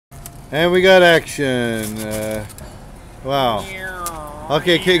And we got action. Wow.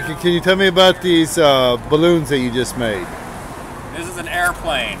 Okay, can you tell me about these balloons that you just made? This is an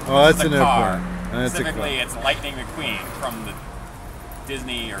airplane. Oh, that's an car. airplane. Specifically, it's Lightning McQueen from the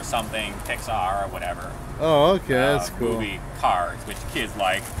Disney or something, Pixar or whatever. Oh, okay, that's cool. Movie Cars, which kids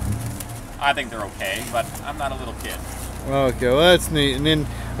like. I think they're okay, but I'm not a little kid. Okay, well that's neat. And then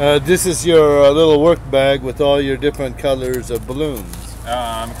this is your little work bag with all your different colors of balloons.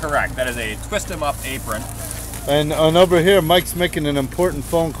 Correct. That is a twist 'em up apron. And over here, Mike's making an important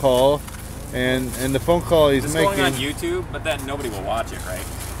phone call, and the phone call he's making. It's going on YouTube, but then nobody will watch it, right?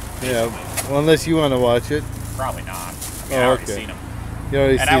 Yeah, well, unless you want to watch it. Probably not. I mean, I already seen them. You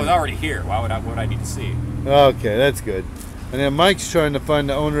already and I was already here. Why would I need to see? Okay, that's good. And then Mike's trying to find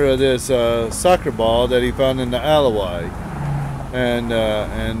the owner of this soccer ball that he found in the alleyway, and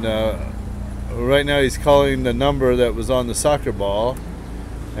right now he's calling the number that was on the soccer ball.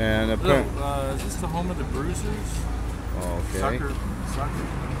 And apparently, is this the home of the Bruisers? Okay. Soccer.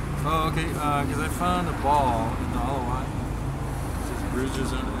 Oh, okay. Because I found a ball in the Alloway. It says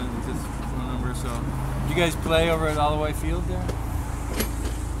Bruisers and this phone number. So, you guys play over at Alloway Field there?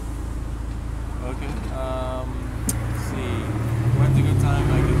 Okay. Let's see. When's a good time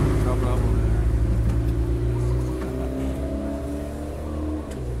I can drop it off over there?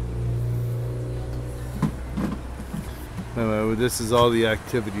 Anyway, this is all the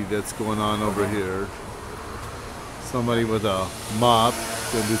activity that's going on over here. Somebody with a mop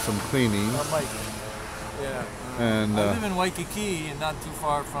to do some cleaning. Mike. Yeah. And I live in Waikiki and not too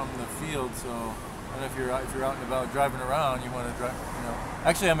far from the field, so I don't know if you're out and about driving around, you want to drive. You know,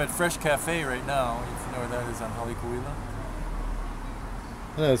 actually, I'm at Fresh Cafe right now. If you know where that is on Halikuila.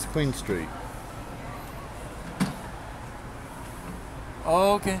 That's Queen Street.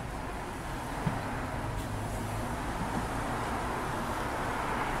 Oh, okay.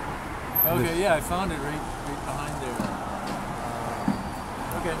 Okay, yeah, I found it right behind there.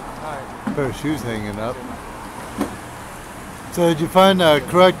 Okay, all right. Pair of shoes hanging up. So did you find a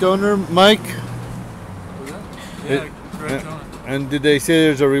correct owner, Mike? Was that? Yeah, correct owner. And did they say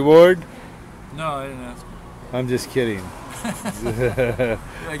there's a reward? No, I didn't ask. I'm just kidding.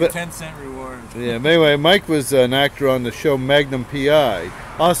 Like a 10-cent reward. Yeah, but anyway, Mike was an actor on the show Magnum P.I.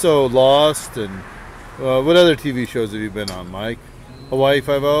 Also Lost, and what other TV shows have you been on, Mike? Hawaii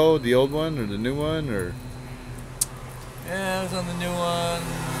Five-0, the old one or the new one, or? Yeah, I was on the new one.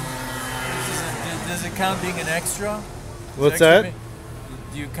 Does it count being an extra? What's that?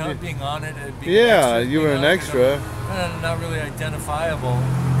 Do you count being on it? Yeah, you were an extra. Not really identifiable,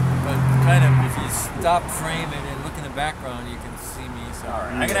 but kind of if you stop framing and look in the background, you can see me. So. All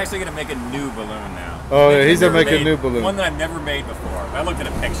right, I'm actually gonna make a new balloon now. Oh, yeah, he's gonna make a new balloon. One that I've never made before. I looked at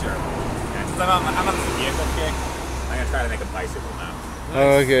a picture, and since I'm on the vehicle kick, I'm gonna try to make a bicycle now. Nice.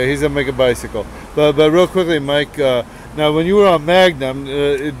 Oh, okay, he's gonna make a bicycle. But real quickly, Mike. Now, when you were on Magnum,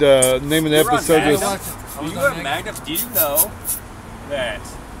 the name of the episode was. You were on Magnum. Do you know that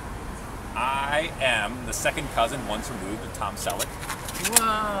I am the second cousin once removed of Tom Selleck?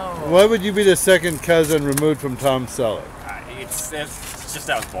 Wow. Why would you be the second cousin removed from Tom Selleck? It's just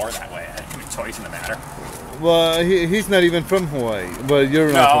I was born that way. I didn't have a choice in the matter. Well, he's not even from Hawaii. Well,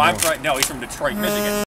 you're not. No, no, he's from Detroit, Michigan.